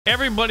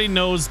Everybody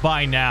knows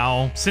by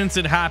now, since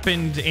it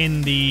happened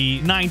in the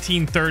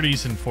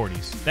 1930s and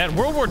 40s, that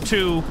World War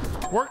II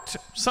worked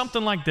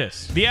something like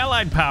this. The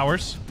Allied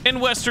powers, in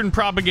Western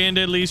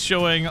propaganda at least,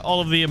 showing all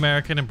of the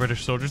American and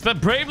British soldiers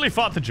that bravely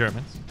fought the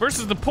Germans,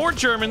 versus the poor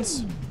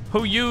Germans,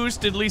 who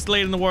used, at least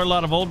late in the war, a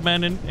lot of old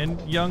men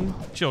and young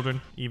children,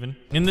 even.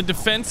 In the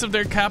defense of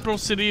their capital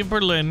city of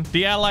Berlin,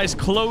 the Allies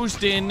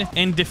closed in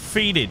and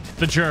defeated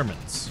the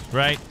Germans,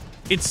 right?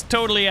 It's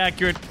totally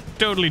accurate.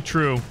 Totally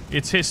true.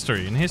 It's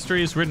history, and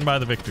history is written by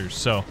the victors.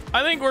 So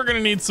I think we're gonna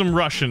need some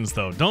Russians,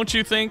 though, don't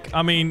you think?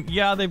 I mean,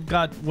 yeah, they've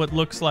got what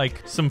looks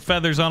like some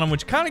feathers on them,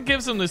 which kind of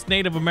gives them this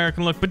Native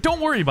American look, but don't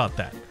worry about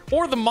that.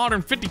 Or the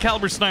modern 50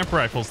 caliber sniper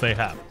rifles they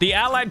have. The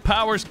Allied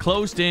powers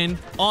closed in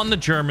on the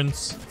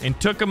Germans and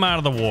took them out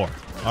of the war.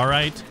 All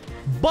right.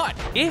 But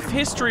if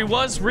history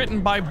was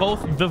written by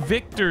both the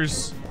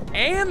victors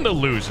and the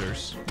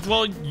losers,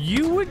 well,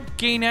 you would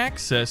gain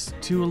access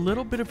to a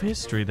little bit of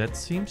history that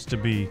seems to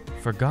be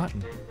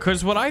forgotten.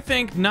 Because what I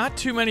think not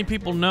too many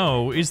people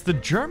know is the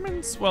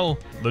Germans, well,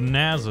 the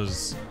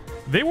Nazis,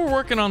 they were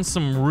working on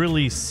some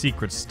really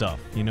secret stuff.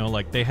 You know,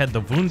 like they had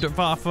the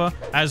Wunderwaffe.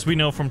 As we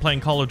know from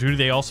playing Call of Duty,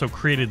 they also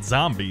created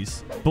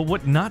zombies. But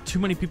what not too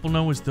many people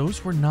know is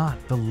those were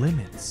not the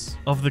limits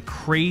of the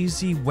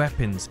crazy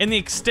weapons and the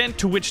extent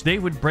to which they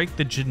would break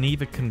the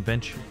Geneva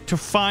Convention to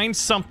find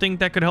something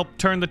that could help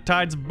turn the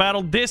tides of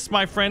battle. This,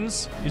 my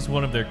friends, is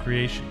one of their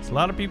creations. A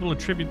lot of people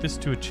attribute this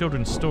to a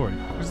children's story.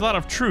 There's a lot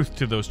of truth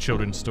to those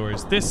children's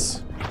stories.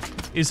 This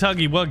is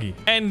Huggy Wuggy,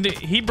 and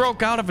he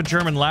broke out of a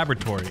German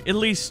laboratory, at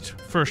least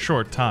for a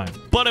short time.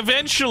 But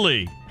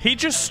eventually, he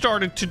just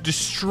started to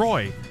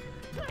destroy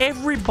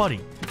everybody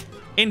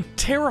and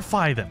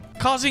terrify them,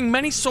 causing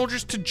many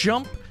soldiers to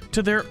jump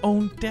to their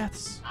own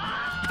deaths.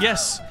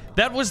 Yes,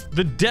 that was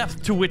the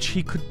depth to which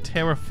he could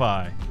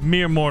terrify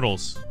mere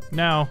mortals.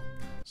 Now,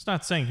 it's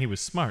not saying he was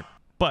smart,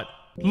 but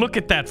look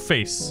at that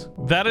face.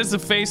 That is a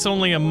face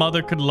only a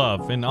mother could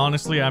love, and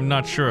honestly, I'm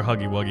not sure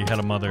Huggy Wuggy had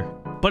a mother.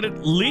 But it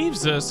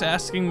leaves us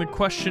asking the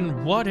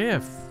question, what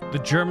if the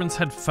Germans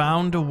had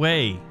found a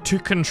way to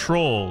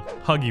control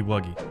Huggy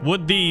Wuggy?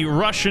 Would the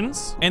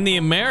Russians and the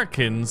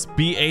Americans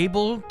be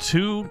able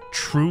to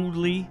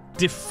truly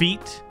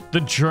defeat the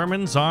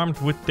Germans armed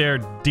with their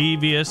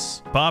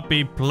devious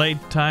Poppy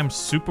Playtime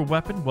super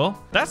weapon?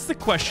 Well, that's the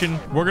question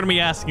we're going to be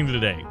asking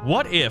today.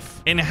 What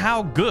if, and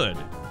how good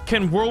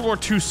can World War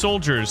II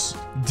soldiers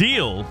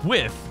deal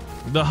with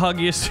the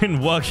huggiest and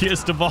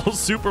wuggiest of all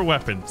super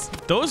weapons?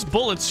 Those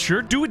bullets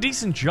sure do a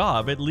decent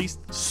job, at least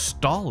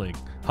stalling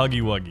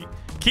Huggy Wuggy,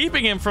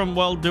 keeping him from,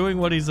 well, doing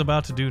what he's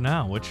about to do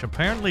now, which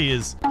apparently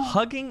is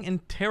hugging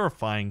and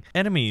terrifying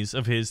enemies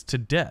of his to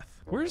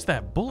death. Where's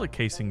that bullet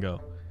casing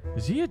go?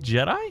 Is he a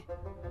Jedi?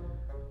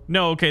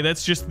 No, okay,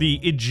 that's just the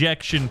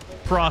ejection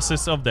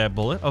process of that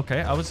bullet.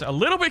 Okay, I was a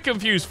little bit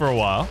confused for a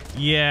while.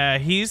 Yeah,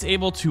 he's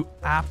able to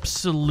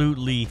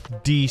absolutely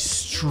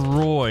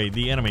destroy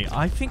the enemy.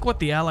 I think what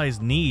the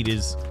Allies need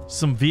is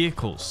some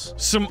vehicles,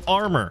 some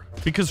armor,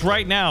 because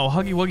right now,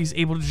 Huggy Wuggy's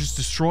able to just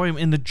destroy him,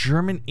 and the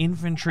German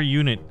infantry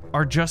unit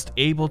are just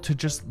able to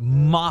just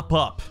mop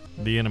up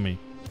the enemy.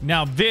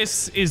 Now,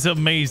 this is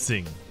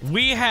amazing.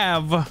 We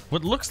have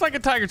what looks like a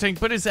Tiger tank,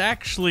 but is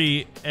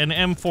actually an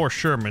M4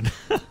 Sherman.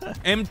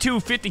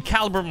 M2 50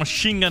 caliber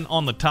machine gun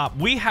on the top.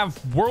 We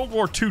have World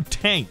War II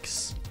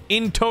tanks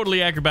in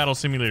Totally Accurate Battle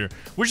Simulator,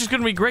 which is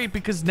going to be great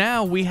because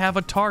now we have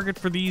a target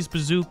for these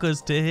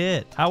bazookas to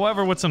hit.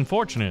 However, what's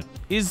unfortunate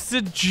is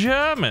the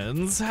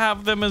Germans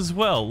have them as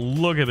well.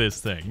 Look at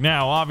this thing.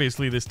 Now,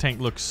 obviously, this tank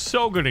looks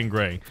so good in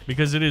gray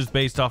because it is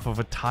based off of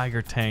a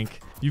Tiger tank.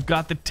 You've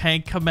got the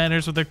tank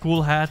commanders with their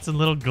cool hats and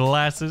little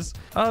glasses.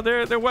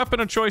 Their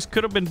weapon of choice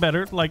could have been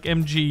better, like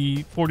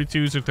MG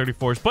 42s or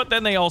 34s. But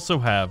then they also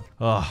have,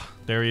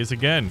 there he is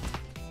again,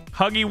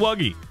 Huggy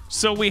Wuggy.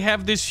 So we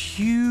have this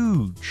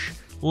huge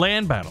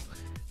land battle.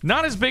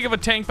 Not as big of a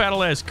tank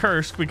battle as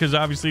Kursk, because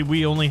obviously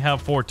we only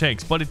have 4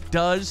 tanks, but it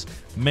does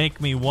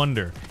make me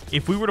wonder,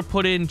 if we were to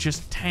put in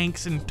just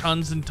tanks and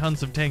tons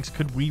of tanks,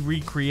 could we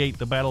recreate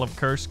the Battle of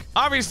Kursk?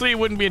 Obviously, it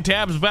wouldn't be a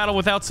Tabs battle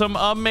without some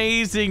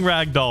amazing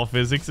ragdoll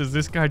physics, as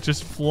this guy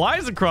just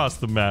flies across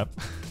the map.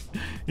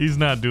 He's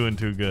not doing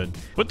too good.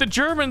 But the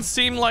Germans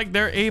seem like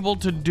they're able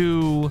to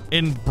do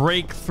and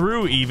break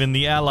through even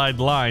the Allied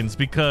lines,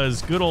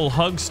 because good old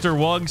Hugster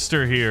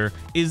Wugster here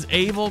is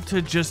able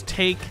to just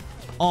take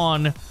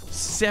on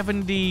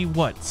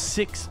 6mm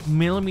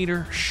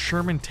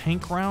Sherman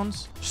tank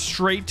rounds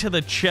straight to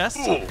the chest.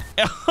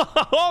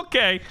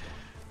 Okay,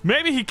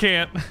 maybe he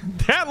can't.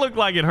 That looked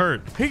like it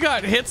hurt. He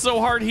got hit so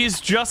hard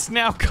he's just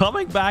now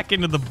coming back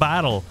into the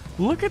battle.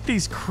 Look at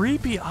these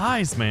creepy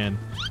eyes, man.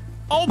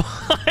 Oh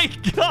my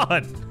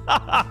god.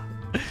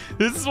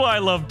 This is why I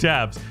love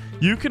Tabs.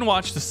 You can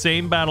watch the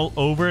same battle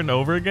over and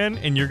over again,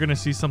 and you're gonna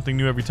see something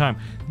new every time.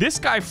 This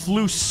guy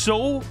flew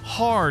so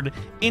hard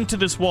into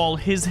this wall,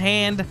 his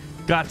hand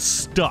got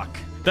stuck.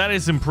 That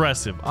is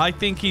impressive. I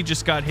think he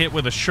just got hit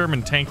with a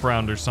Sherman tank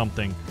round or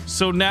something.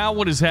 So now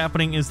what is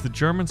happening is the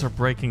Germans are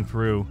breaking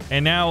through,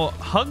 and now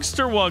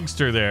Hugster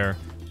Wugster there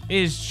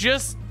is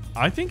just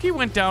I think he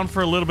went down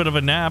for a little bit of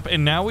a nap,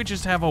 and now we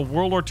just have a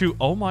World War II.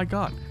 Oh my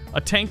god.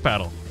 A tank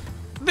battle.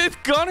 This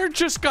gunner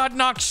just got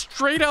knocked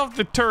straight out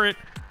the turret.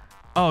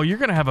 Oh, you're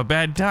gonna have a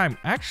bad time.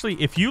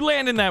 Actually, if you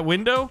land in that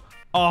window,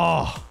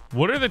 oh,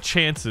 what are the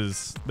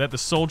chances that the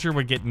soldier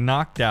would get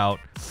knocked out,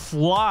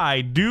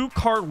 fly, do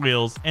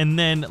cartwheels, and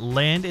then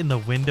land in the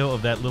window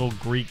of that little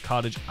Greek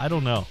cottage? I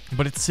don't know.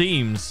 But it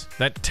seems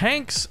that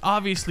tanks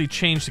obviously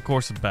changed the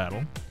course of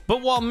battle.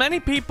 But while many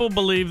people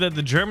believe that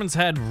the Germans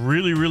had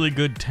really, really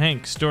good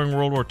tanks during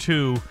World War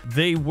II,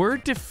 they were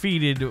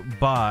defeated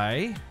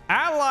by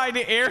Allied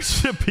air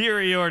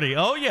superiority.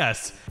 Oh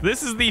yes,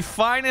 this is the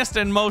finest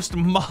and most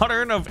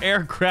modern of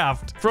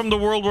aircraft from the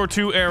World War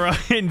II era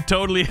in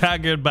Totally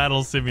Accurate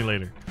Battle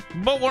Simulator.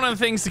 But one of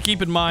the things to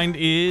keep in mind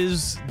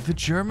is the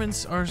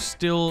Germans are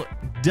still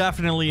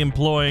definitely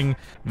employing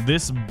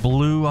this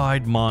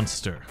blue-eyed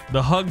monster,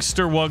 the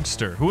Hugster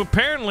Wugster, who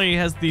apparently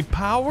has the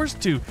powers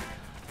to...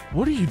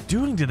 What are you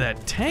doing to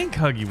that tank,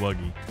 Huggy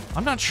Wuggy?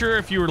 I'm not sure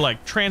if you were,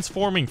 like,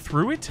 transforming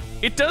through it.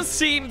 It does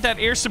seem that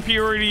air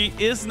superiority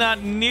is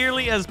not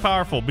nearly as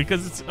powerful,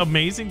 because it's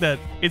amazing that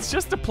it's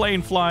just a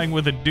plane flying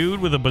with a dude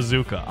with a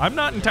bazooka. I'm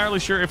not entirely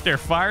sure if they're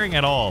firing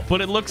at all,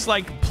 but it looks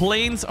like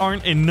planes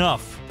aren't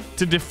enough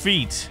to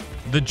defeat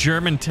the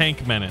German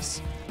tank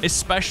menace,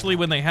 especially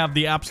when they have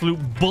the absolute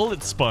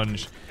bullet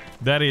sponge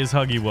that is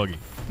Huggy Wuggy.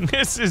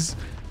 This is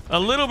a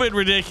little bit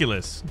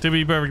ridiculous, to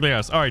be perfectly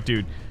honest. All right,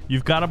 dude.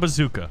 You've got a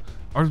bazooka.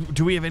 Or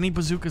do we have any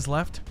bazookas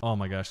left? Oh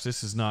my gosh,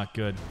 this is not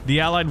good. The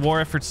Allied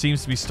war effort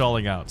seems to be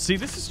stalling out. See,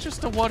 this is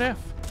just a what if.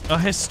 A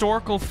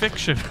historical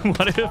fiction.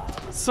 What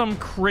if some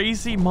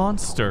crazy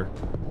monster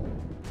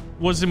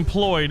was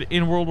employed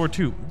in World War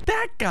II?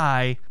 That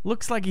guy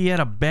looks like he had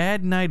a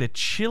bad night of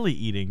chili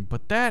eating,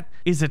 but that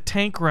is a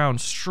tank round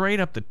straight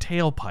up the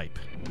tailpipe.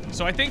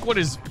 So I think what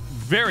is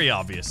very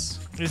obvious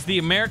is the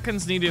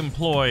Americans need to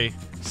employ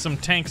some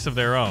tanks of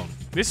their own.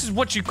 This is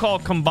what you call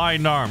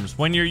combined arms,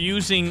 when you're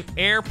using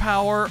air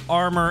power,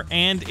 armor,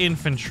 and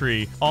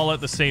infantry all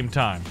at the same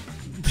time.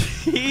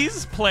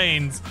 These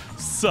planes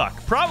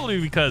suck,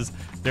 probably because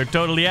they're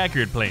totally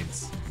accurate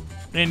planes.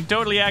 And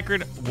totally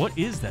accurate, what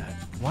is that?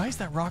 Why is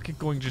that rocket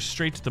going just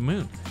straight to the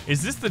moon?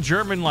 Is this the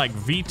German, like,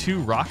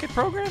 V2 rocket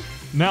program?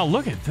 Now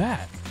look at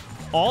that.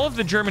 All of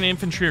the German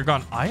infantry are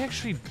gone. I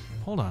actually,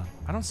 hold on.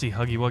 I don't see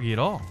Huggy Wuggy at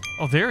all.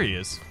 Oh, there he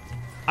is.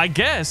 I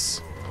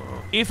guess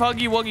if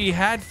Huggy Wuggy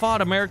had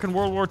fought American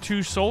World War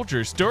II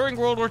soldiers during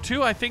World War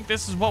II, I think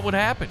this is what would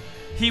happen.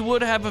 He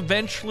would have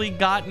eventually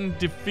gotten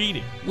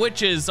defeated,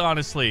 which is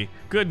honestly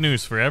good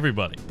news for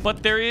everybody.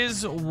 But there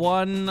is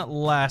one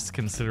last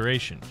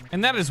consideration,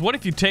 and that is, what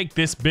if you take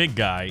this big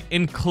guy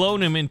and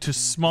clone him into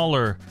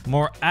smaller,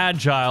 more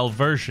agile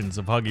versions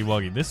of Huggy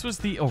Wuggy? This was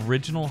the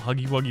original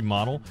Huggy Wuggy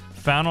model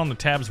found on the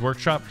Tabs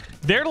workshop.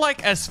 They're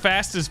like as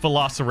fast as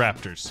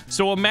velociraptors.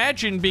 So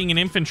imagine being an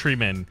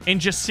infantryman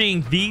and just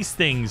seeing these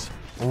things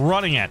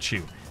running at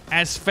you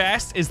as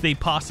fast as they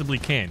possibly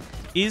can.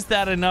 Is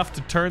that enough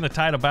to turn the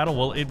tide of battle?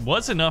 Well, it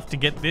was enough to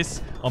get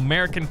this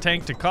American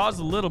tank to cause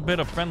a little bit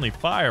of friendly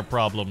fire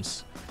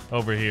problems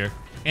over here.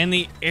 And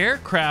the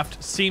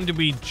aircraft seemed to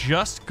be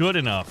just good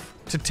enough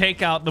to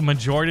take out the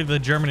majority of the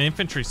German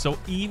infantry. So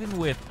even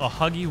with a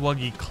Huggy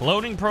Wuggy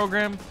cloning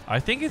program, I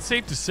think it's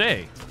safe to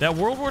say that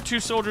World War II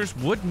soldiers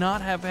would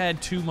not have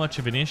had too much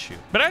of an issue.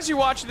 But as you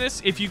watch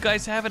this, if you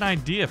guys have an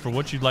idea for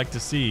what you'd like to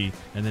see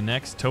in the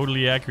next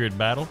Totally Accurate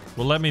battle,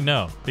 well, let me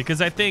know.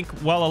 Because I think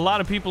while a lot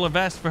of people have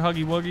asked for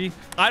Huggy Wuggy,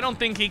 I don't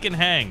think he can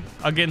hang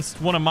against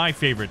one of my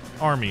favorite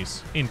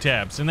armies in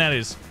Tabs, and that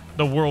is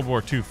the World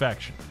War II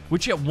faction,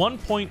 which at one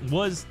point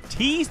was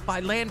teased by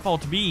Landfall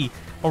to be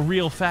a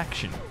real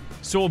faction.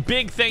 So a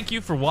big thank you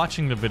for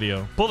watching the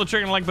video. Pull the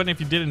trigger and like button if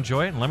you did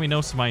enjoy it, and let me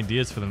know some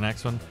ideas for the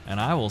next one, and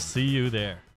I will see you there.